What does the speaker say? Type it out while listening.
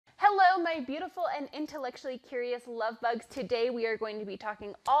my beautiful and intellectually curious love bugs. Today we are going to be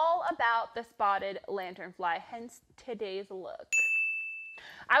talking all about the spotted lanternfly, hence today's look.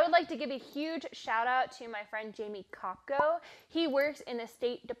 I would like to give a huge shout out to my friend Jamie Kopco. He works in the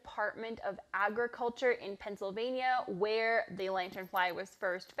State Department of Agriculture in Pennsylvania, where the lanternfly was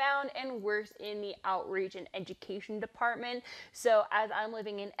first found, and works in the Outreach and Education Department. So as I'm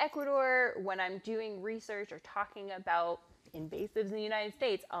living in Ecuador, when I'm doing research or talking about invasives in the United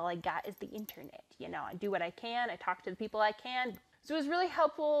States, all I got is the internet. You know, I do what I can, I talk to the people I can. So it was really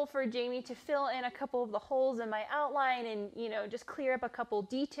helpful for Jamie to fill in a couple of the holes in my outline and, you know, just clear up a couple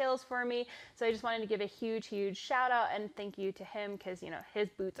details for me. So I just wanted to give a huge shout out and thank you to him because, you know, his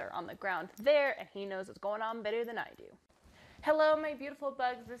boots are on the ground there and he knows what's going on better than I do. Hello, my beautiful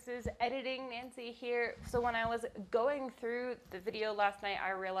bugs. This is Editing Nancy here. So when I was going through the video last night, I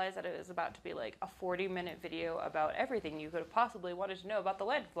realized that it was about to be like a 40-minute video about everything you could have possibly wanted to know about the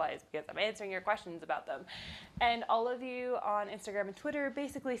lanternflies because I'm answering your questions about them. And all of you on Instagram and Twitter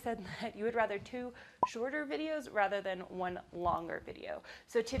basically said that you would rather 2 shorter videos rather than 1 longer video.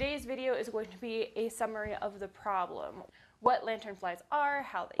 So today's video is going to be a summary of the problem. What lanternflies are,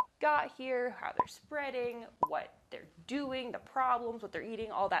 how they got here, how they're spreading, what they're doing, the problems, what they're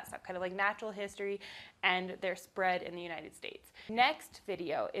eating, all that stuff, kind of like natural history and their spread in the United States. Next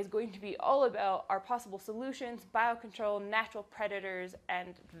video is going to be all about our possible solutions, biocontrol, natural predators,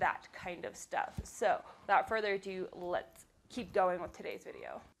 and that kind of stuff. So without further ado, let's keep going with today's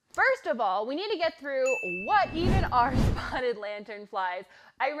video. First of all, we need to get through what even are spotted lanternflies.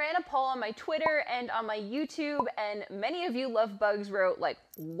 I ran a poll on my Twitter and on my YouTube, and many of you love bugs wrote like,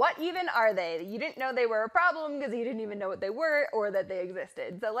 what even are they? You didn't know they were a problem because you didn't even know what they were or that they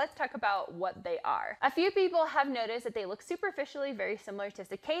existed. So let's talk about what they are. A few people have noticed that they look superficially very similar to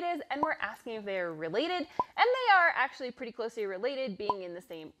cicadas, and we're asking if they are related, and they are actually pretty closely related, being in the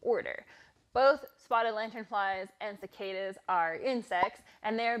same order. Both spotted lanternflies and cicadas are insects,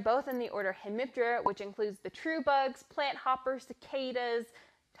 and they are both in the order Hemiptera, which includes the true bugs, plant hoppers, cicadas,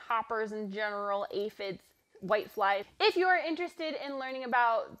 hoppers in general, aphids, whiteflies. If you are interested in learning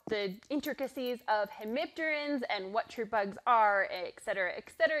about the intricacies of hemipterans and what true bugs are, etc.,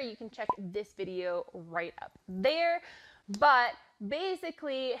 you can check this video right up there. But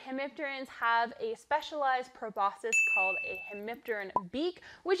basically, hemipterans have a specialized proboscis called a hemipteran beak,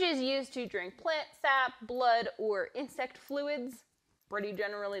 which is used to drink plant sap, blood, or insect fluids. Pretty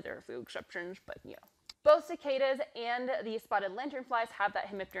generally, there are a few exceptions, but you know. Both cicadas and the spotted lanternflies have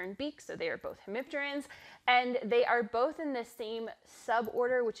that hemipteran beak, so they are both hemipterans, and they are both in the same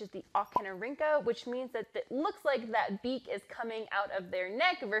suborder, which is the Auchenaryncha, which means that it looks like that beak is coming out of their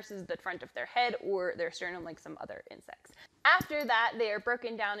neck versus the front of their head or their sternum like some other insects. After that, they are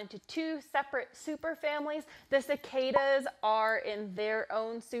broken down into 2 separate superfamilies. The cicadas are in their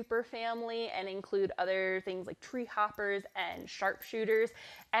own superfamily and include other things like tree hoppers and sharpshooters.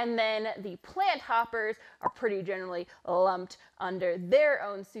 And then the plant hoppers are pretty generally lumped under their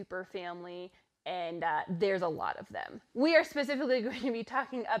own superfamily, and there's a lot of them. We are specifically going to be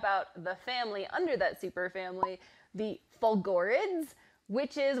talking about the family under that superfamily, the Fulgorids,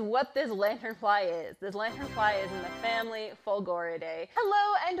 which is what this lanternfly is. This lanternfly is in the family Fulgoridae.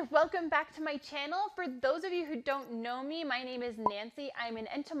 Hello and welcome back to my channel. For those of you who don't know me, my name is Nancy. I'm an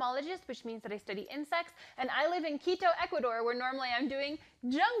entomologist, which means that I study insects, and I live in Quito, Ecuador, where normally I'm doing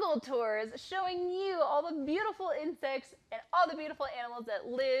jungle tours, showing you all the beautiful insects and all the beautiful animals that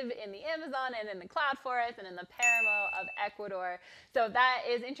live in the Amazon and in the cloud forest and in the Paramo of Ecuador. So if that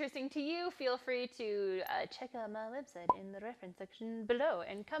is interesting to you, feel free to check out my website in the reference section below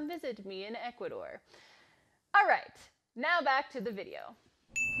and come visit me in Ecuador. All right, now back to the video.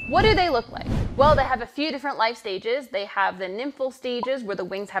 What do they look like? Well, they have a few different life stages. They have the nymphal stages where the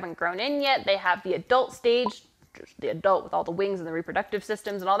wings haven't grown in yet. They have the adult stage, just the adult with all the wings and the reproductive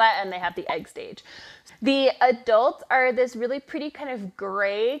systems and all that, and they have the egg stage. The adults are this really pretty kind of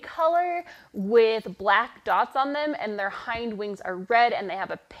gray color with black dots on them, and their hind wings are red, and they have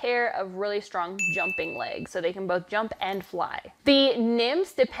a pair of really strong jumping legs, so they can both jump and fly. The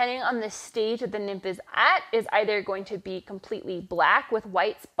nymphs, depending on the stage that the nymph is at, is either going to be completely black with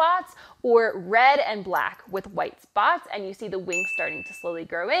white spots or red and black with white spots, and you see the wings starting to slowly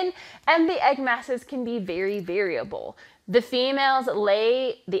grow in, and the egg masses can be very variable. The females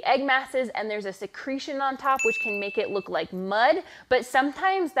lay the egg masses and there's a secretion on top which can make it look like mud, but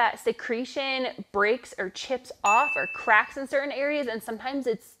sometimes that secretion breaks or chips off or cracks in certain areas, and sometimes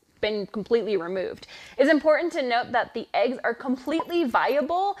it's been completely removed. It's important to note that the eggs are completely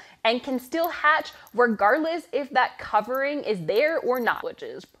viable and can still hatch regardless if that covering is there or not, which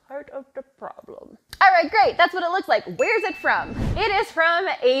is part of the problem. All right, great. That's what it looks like. Where's it from? It is from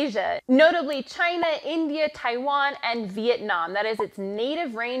Asia, notably China, India, Taiwan, and Vietnam. That is its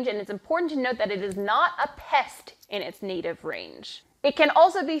native range, and it's important to note that it is not a pest in its native range. It can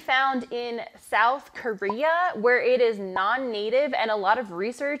also be found in South Korea, where it is non-native, and a lot of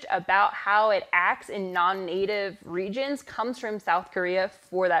research about how it acts in non-native regions comes from South Korea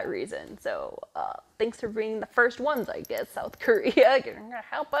for that reason. So thanks for being the first ones, I guess, South Korea. You're gonna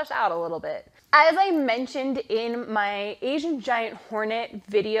help us out a little bit. As I mentioned in my Asian giant hornet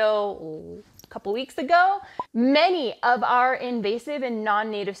video couple weeks ago, many of our invasive and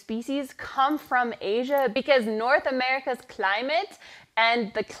non-native species come from Asia because North America's climate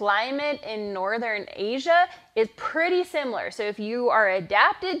and the climate in Northern Asia is pretty similar. So if you are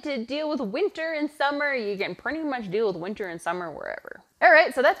adapted to deal with winter and summer, you can pretty much deal with winter and summer wherever. All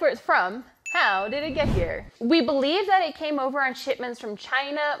right, so that's where it's from. How did it get here? We believe that it came over on shipments from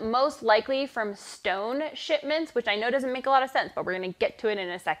China, most likely from stone shipments, which I know doesn't make a lot of sense, but we're gonna get to it in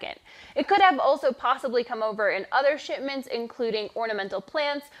a second. It could have also possibly come over in other shipments, including ornamental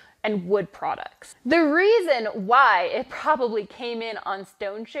plants and wood products. The reason why it probably came in on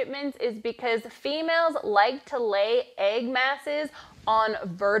stone shipments is because females like to lay egg masses on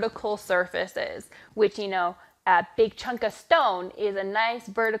vertical surfaces, which, you know, a big chunk of stone is a nice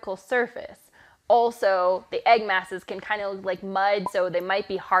vertical surface. Also, the egg masses can kind of look like mud, so they might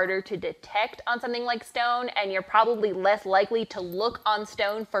be harder to detect on something like stone, and you're probably less likely to look on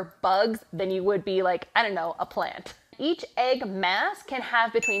stone for bugs than you would be like, I don't know, a plant. Each egg mass can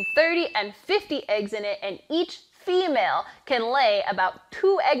have between 30 and 50 eggs in it, and each female can lay about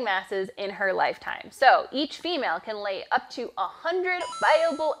 2 egg masses in her lifetime. So each female can lay up to 100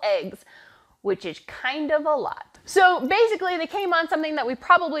 viable eggs, which is kind of a lot. So basically they came on something that we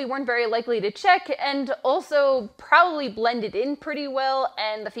probably weren't very likely to check, and also probably blended in pretty well,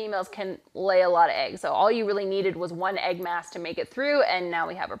 and the females can lay a lot of eggs. So all you really needed was 1 egg mass to make it through, and now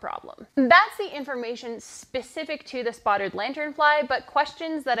we have a problem. That's the information specific to the spotted lanternfly, but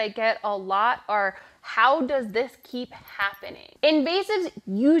questions that I get a lot are, how does this keep happening? Invasives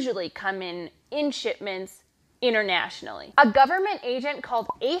usually come in shipments internationally. A government agent called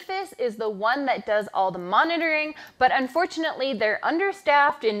APHIS is the one that does all the monitoring, but unfortunately they're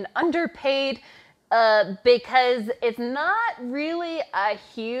understaffed and underpaid because it's not really a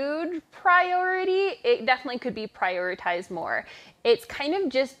huge priority. It definitely could be prioritized more. It's kind of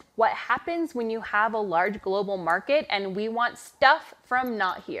just what happens when you have a large global market and we want stuff from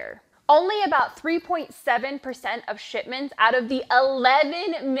not here. Only about 3.7% of shipments out of the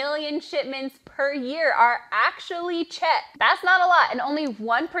 11 million shipments per year are actually checked. That's not a lot, and only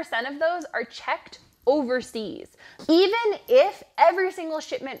 1% of those are checked overseas. Even if every single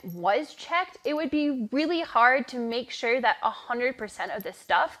shipment was checked, it would be really hard to make sure that 100% of the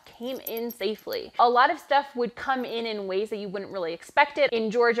stuff came in safely. A lot of stuff would come in ways that you wouldn't really expect it.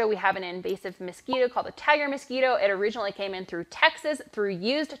 In Georgia, we have an invasive mosquito called the tiger mosquito. It originally came in through Texas through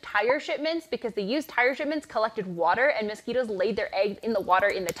used tire shipments because the used tire shipments collected water and mosquitoes laid their eggs in the water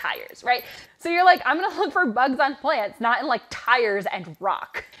in the tires, right? So you're like, I'm gonna look for bugs on plants, not in like tires and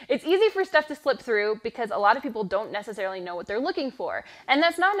rock. It's easy for stuff to slip through because a lot of people don't necessarily know what they're looking for. And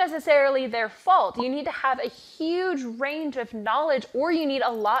that's not necessarily their fault. You need to have a huge range of knowledge, or you need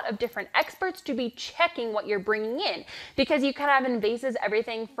a lot of different experts to be checking what you're bringing in, because you can have invasives,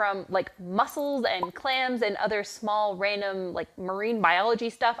 everything from like mussels and clams and other small random like marine biology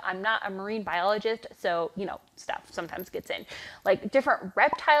stuff. I'm not a marine biologist, so you know, stuff sometimes gets in. Like different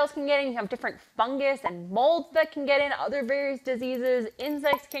reptiles can get in, you have different fungus and molds that can get in, other various diseases,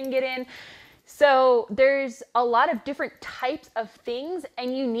 insects can get in. So there's a lot of different types of things,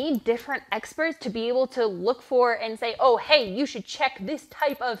 and you need different experts to be able to look for and say, oh, hey, you should check this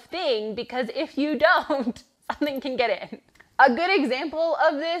type of thing, because if you don't, something can get in. A good example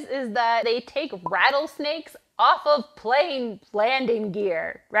of this is that they take rattlesnakes off of plane landing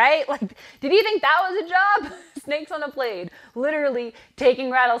gear, right? Like, did you think that was a job? Snakes on a plane, literally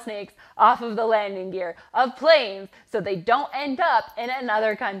taking rattlesnakes off of the landing gear of planes so they don't end up in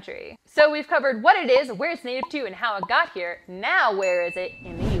another country. So we've covered what it is, where it's native to, and how it got here. Now, where is it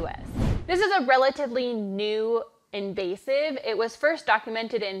in the US? This is a relatively new invasive. It was first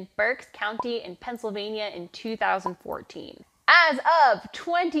documented in Berks County in Pennsylvania in 2014. As of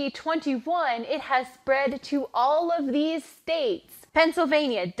 2021, it has spread to all of these states: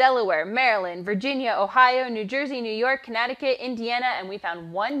 Pennsylvania, Delaware, Maryland, Virginia, Ohio, New Jersey, New York, Connecticut, Indiana, and we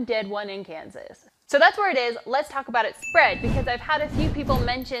found one dead one in Kansas. So that's where it is. Let's talk about its spread, because I've had a few people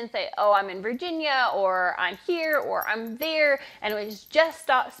say, oh, I'm in Virginia, or I'm here, or I'm there, and it was just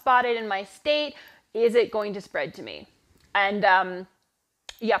spotted in my state. Is it going to spread to me? And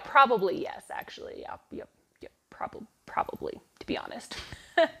yeah, probably yes, actually. Yeah, probably, to be honest.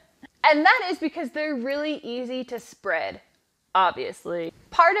 And that is because they're really easy to spread, obviously.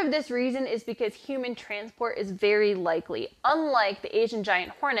 Part of this reason is because human transport is very likely, unlike the Asian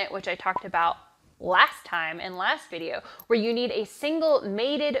giant hornet, which I talked about last time in last video, where you need a single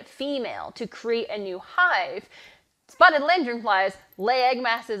mated female to create a new hive. Spotted lanternflies lay egg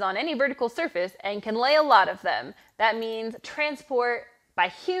masses on any vertical surface and can lay a lot of them. That means transport by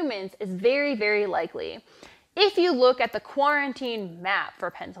humans is very, very likely. If you look at the quarantine map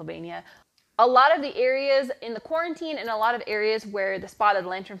for Pennsylvania, a lot of the areas in the quarantine and a lot of areas where the spotted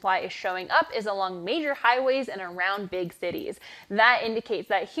lanternfly is showing up is along major highways and around big cities. That indicates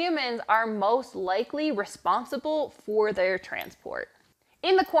that humans are most likely responsible for their transport.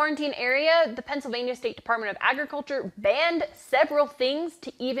 In the quarantine area, the Pennsylvania State Department of Agriculture banned several things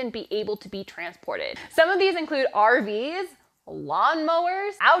to even be able to be transported. Some of these include RVs,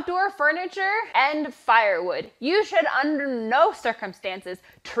 lawnmowers, outdoor furniture, and firewood. You should under no circumstances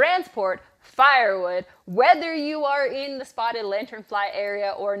transport firewood, whether you are in the spotted lanternfly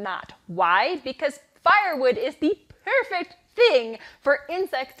area or not. Why? Because firewood is the perfect thing for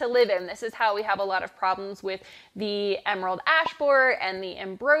insects to live in. This is how we have a lot of problems with the emerald ash borer and the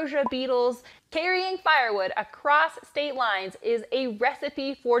ambrosia beetles. Carrying firewood across state lines is a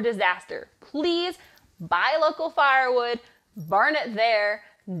recipe for disaster. Please buy local firewood, burn it there,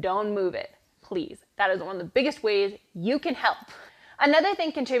 don't move it, please. That is one of the biggest ways you can help. Another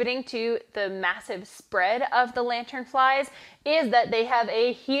thing contributing to the massive spread of the lanternflies is that they have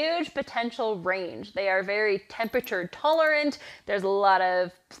a huge potential range. They are very temperature tolerant. There's a lot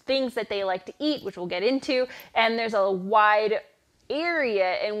of things that they like to eat, which we'll get into, and there's a wide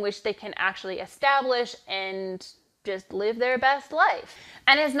area in which they can actually establish and just live their best life.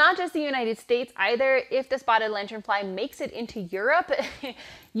 And it's not just the United States either. If the spotted lanternfly makes it into Europe,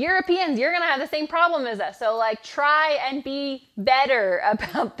 Europeans, you're gonna have the same problem as us. So like, try and be better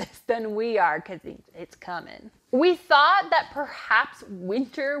about this than we are, because it's coming. We thought that perhaps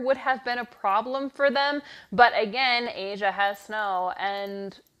winter would have been a problem for them, but again, Asia has snow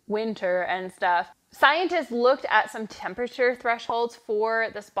and winter and stuff. Scientists looked at some temperature thresholds for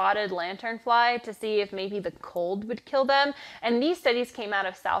the spotted lanternfly to see if maybe the cold would kill them, and these studies came out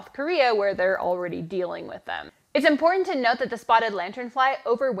of South Korea, where they're already dealing with them. It's important to note that the spotted lanternfly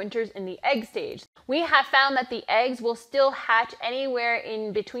overwinters in the egg stage. We have found that the eggs will still hatch anywhere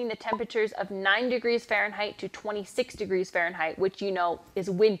in between the temperatures of 9 degrees Fahrenheit to 26 degrees Fahrenheit, which you know is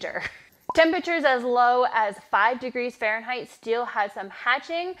winter. Temperatures as low as 5 degrees Fahrenheit still had some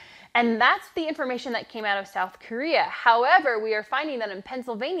hatching, and that's the information that came out of South Korea. However, we are finding that in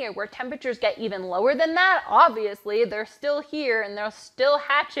Pennsylvania, where temperatures get even lower than that, obviously they're still here and they're still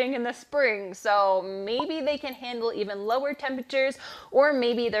hatching in the spring. So maybe they can handle even lower temperatures, or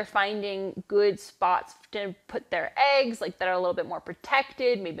maybe they're finding good spots to put their eggs, like that are a little bit more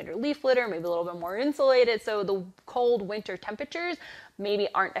protected, maybe under leaf litter, maybe a little bit more insulated, so the cold winter temperatures maybe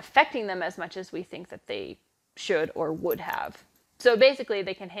aren't affecting them as much as we think that they should or would have. So basically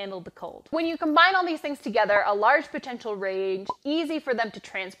they can handle the cold. When you combine all these things together, a large potential range, easy for them to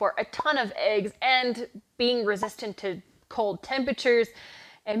transport a ton of eggs, and being resistant to cold temperatures,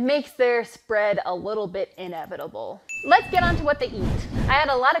 it makes their spread a little bit inevitable. Let's get on to what they eat. I had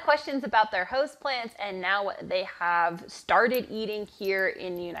a lot of questions about their host plants and now what they have started eating here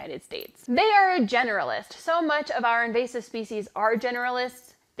in the United States. They are a generalist. So much of our invasive species are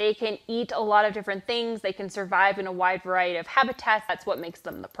generalists. They can eat a lot of different things. They can survive in a wide variety of habitats. That's what makes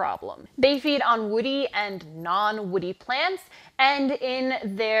them the problem. They feed on woody and non-woody plants, and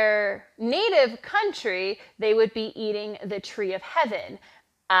in their native country, they would be eating the tree of heaven.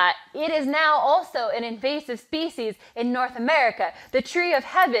 It is now also an invasive species in North America. The tree of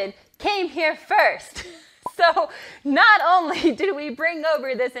heaven came here first. So not only did we bring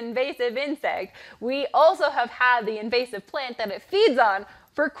over this invasive insect, we also have had the invasive plant that it feeds on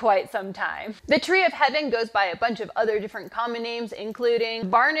for quite some time. The tree of heaven goes by a bunch of other different common names, including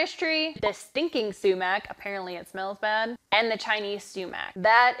varnish tree, the stinking sumac, apparently it smells bad, and the Chinese sumac.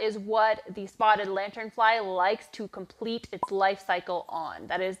 That is what the spotted lanternfly likes to complete its life cycle on.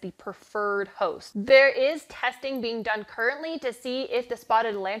 That is the preferred host. There is testing being done currently to see if the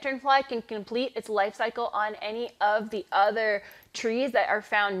spotted lanternfly can complete its life cycle on any of the other trees that are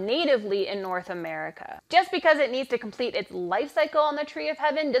found natively in North America. Just because it needs to complete its life cycle on the tree of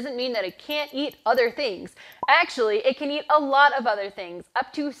heaven doesn't mean that it can't eat other things. Actually, it can eat a lot of other things.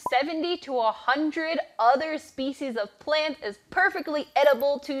 Up to 70 to 100 other species of plants is perfectly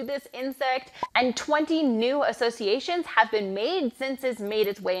edible to this insect, and 20 new associations have been made since it's made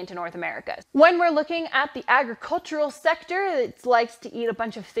its way into North America. When we're looking at the agricultural sector, it likes to eat a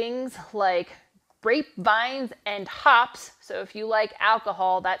bunch of things like grapevines and hops. So if you like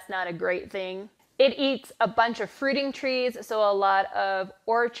alcohol, that's not a great thing. It eats a bunch of fruiting trees, so a lot of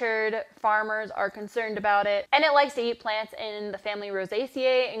orchard farmers are concerned about it. And it likes to eat plants in the family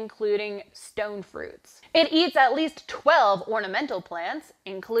Rosaceae, including stone fruits. It eats at least 12 ornamental plants,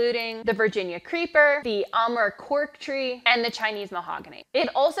 including the Virginia creeper, the Amur cork tree, and the Chinese mahogany. It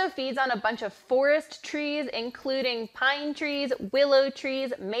also feeds on a bunch of forest trees, including pine trees, willow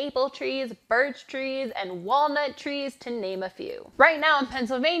trees, maple trees, birch trees, and walnut trees, to name a few. Right now in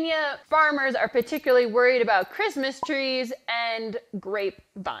Pennsylvania, farmers are particularly worried about Christmas trees and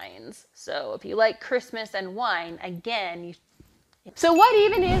grapevines. So if you like Christmas and wine, again, So what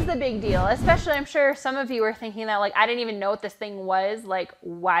even is the big deal? Especially, I'm sure some of you are thinking that, like, I didn't even know what this thing was. Like,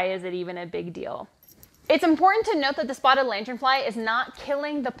 why is it even a big deal? It's important to note that the spotted lanternfly is not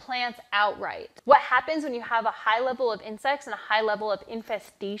killing the plants outright. What happens when you have a high level of insects and a high level of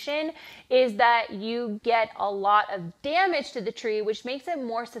infestation is that you get a lot of damage to the tree, which makes it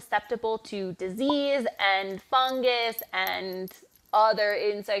more susceptible to disease and fungus and other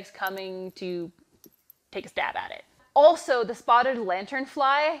insects coming to take a stab at it. Also, the spotted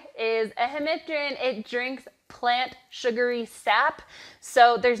lanternfly is a hemipteran. It drinks plant sugary sap,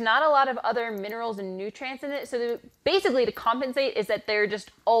 so there's not a lot of other minerals and nutrients in it. So basically, to compensate is that they're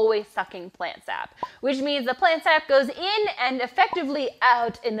just always sucking plant sap, which means the plant sap goes in and effectively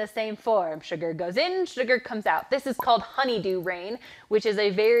out in the same form. Sugar goes in, sugar comes out. This is called honeydew rain, which is a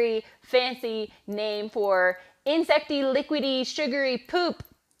very fancy name for insecty, liquidy, sugary poop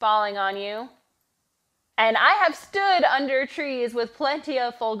falling on you. And I have stood under trees with plenty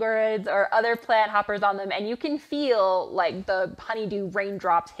of fulgurids or other plant hoppers on them, and you can feel like the honeydew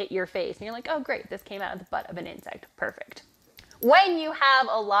raindrops hit your face. And you're like, oh great, this came out of the butt of an insect. Perfect. When you have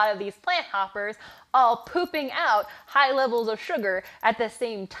a lot of these plant hoppers all pooping out high levels of sugar at the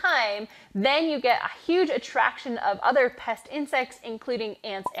same time, then you get a huge attraction of other pest insects, including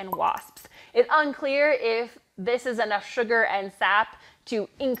ants and wasps. It's unclear if this is enough sugar and sap to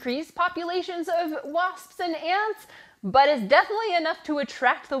increase populations of wasps and ants, but it's definitely enough to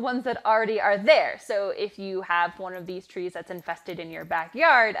attract the ones that already are there. So if you have one of these trees that's infested in your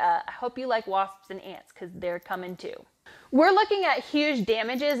backyard, I hope you like wasps and ants, because they're coming too. We're looking at huge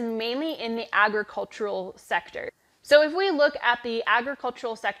damages mainly in the agricultural sector. So if we look at the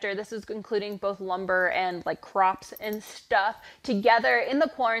agricultural sector, this is including both lumber and like crops and stuff, together in the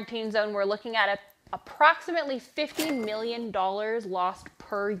quarantine zone, we're looking at approximately $50 million lost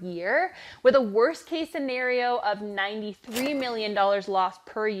per year, with a worst case scenario of $93 million lost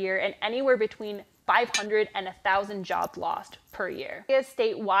per year, and anywhere between 500 and 1,000 jobs lost per year.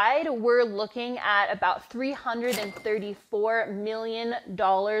 Statewide, we're looking at about $334 million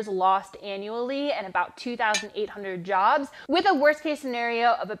lost annually and about 2,800 jobs, with a worst case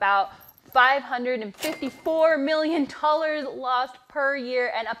scenario of about $554 million lost per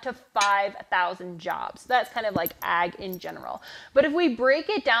year and up to 5,000 jobs. So that's kind of like ag in general. But if we break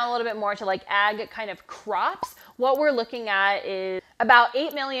it down a little bit more to like ag kind of crops, what we're looking at is about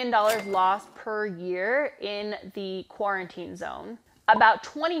 $8 million lost per year in the quarantine zone. About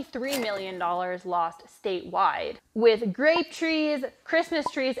 $23 million lost statewide, with grape trees, Christmas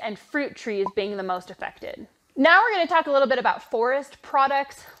trees, and fruit trees being the most affected. Now we're going to talk a little bit about forest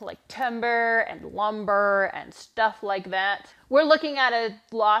products like timber and lumber and stuff like that. We're looking at a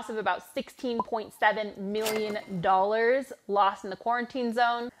loss of about $16.7 million lost in the quarantine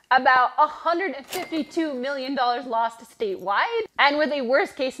zone, about $152 million lost statewide, and with a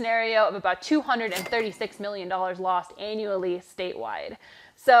worst case scenario of about $236 million lost annually statewide.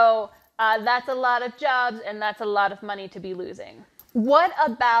 So that's a lot of jobs and that's a lot of money to be losing. What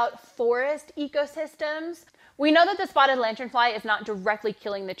about forest ecosystems? We know that the spotted lanternfly is not directly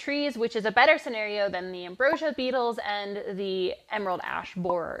killing the trees, which is a better scenario than the ambrosia beetles and the emerald ash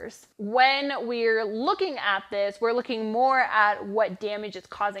borers. When we're looking at this, we're looking more at what damage it's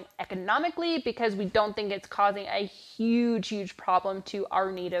causing economically, because we don't think it's causing a huge problem to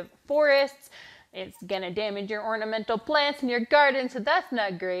our native forests. It's gonna damage your ornamental plants in your garden, so that's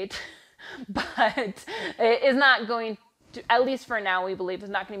not great. But it is not going at least for now, we believe is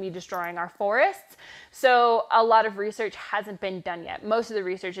not going to be destroying our forests. So a lot of research hasn't been done yet. Most of the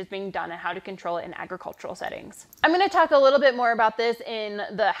research is being done on how to control it in agricultural settings. I'm going to talk a little bit more about this in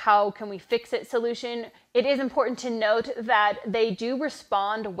the how can we fix it solution. It is important to note that they do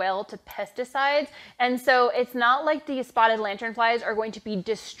respond well to pesticides. And so it's not like these spotted lanternflies are going to be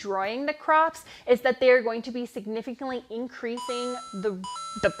destroying the crops. It's that they're going to be significantly increasing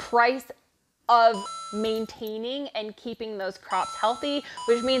the price of maintaining and keeping those crops healthy,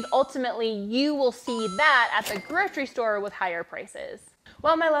 which means ultimately you will see that at the grocery store with higher prices.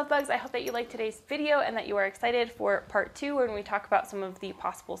 Well, my love bugs, I hope that you liked today's video and that you are excited for part 2 when we talk about some of the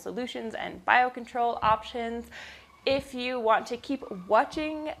possible solutions and biocontrol options. If you want to keep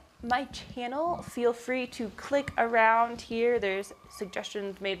watching my channel, feel free to click around here. There's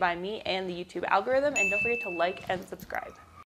suggestions made by me and the YouTube algorithm, and don't forget to like and subscribe.